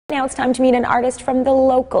Now it's time to meet an artist from the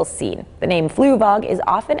local scene. The name Fluevog is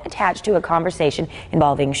often attached to a conversation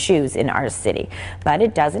involving shoes in our city, but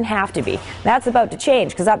it doesn't have to be. That's about to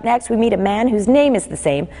change, because up next we meet a man whose name is the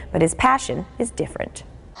same, but his passion is different.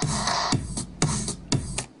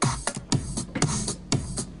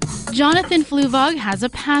 Jonathan Fluevog has a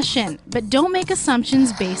passion, but don't make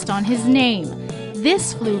assumptions based on his name.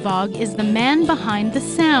 This Fluevog is the man behind the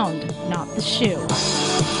sound, not the shoe.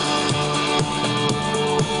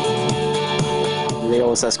 They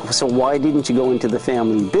always ask, so why didn't you go into the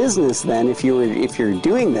family business then if you're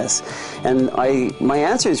doing this? And my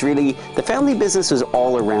answer is really, the family business was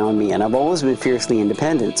all around me, and I've always been fiercely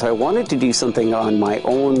independent. So I wanted to do something on my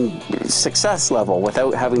own success level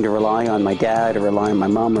without having to rely on my dad or rely on my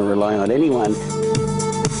mom or rely on anyone.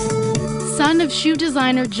 Son of shoe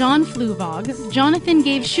designer John Fluevog, Jonathan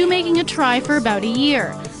gave shoemaking a try for about a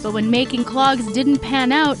year. But when making clogs didn't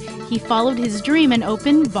pan out, he followed his dream and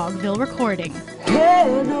opened Vogville Recording.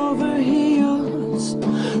 Head over heels,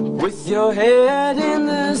 with your head in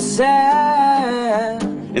the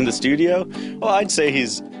sand. In the studio, well, I'd say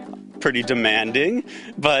he's pretty demanding,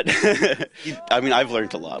 but I mean, I've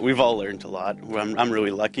learned a lot. We've all learned a lot. I'm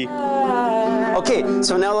really lucky. Okay,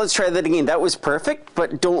 so now let's try that again. That was perfect,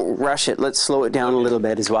 but don't rush it. Let's slow it down a little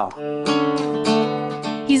bit as well.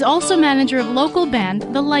 He's also manager of local band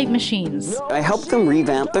The Light Machines. I help them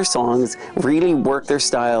revamp their songs, really work their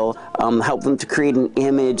style, help them to create an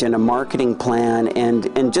image and a marketing plan,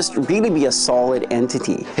 and just really be a solid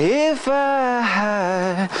entity. If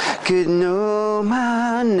I could know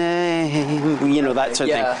my name, you know, that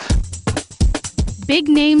sort of thing. Big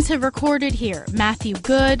names have recorded here. Matthew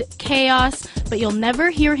Good, Chaos, but you'll never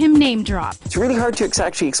hear him name drop. It's really hard to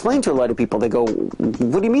actually explain to a lot of people. They go,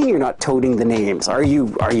 what do you mean you're not toting the names? Are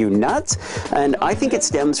you nuts? And I think it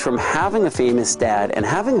stems from having a famous dad and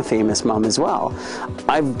having a famous mom as well.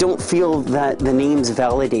 I don't feel that the names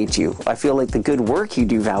validate you. I feel like the good work you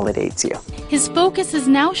do validates you. His focus has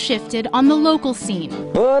now shifted on the local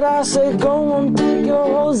scene. But I say go and take your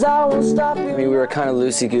hoes, I won't stop you. I mean, we were kind of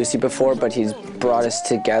loosey-goosey before, but he's brought us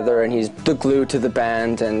together, and he's the glue to the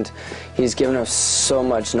band, and he's given us so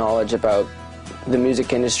much knowledge about the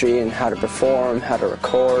music industry and how to perform, how to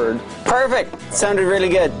record. Perfect! Sounded really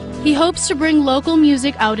good. He hopes to bring local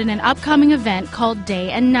music out in an upcoming event called Day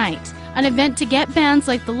and Night, an event to get bands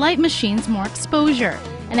like the Light Machines more exposure.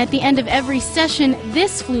 And at the end of every session,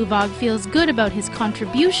 this Fluevog feels good about his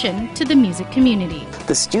contribution to the music community.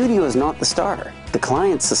 The studio is not the star. The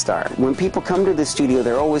client's the star. When people come to the studio,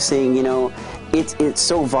 they're always saying, you know, it's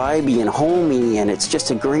so vibey and homey, and it's just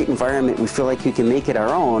a great environment. We feel like we can make it our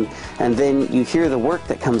own. And then you hear the work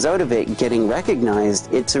that comes out of it getting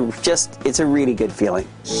recognized. It's a really good feeling.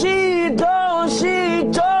 She don't.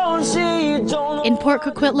 In Port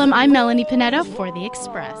Coquitlam, I'm Melanie Panetta for The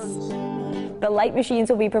Express. The Light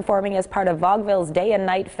Machines will be performing as part of Vogville's Day and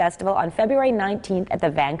Night Festival on February 19th at the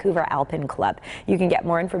Vancouver Alpine Club. You can get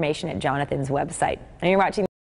more information at Jonathan's website. And you're watching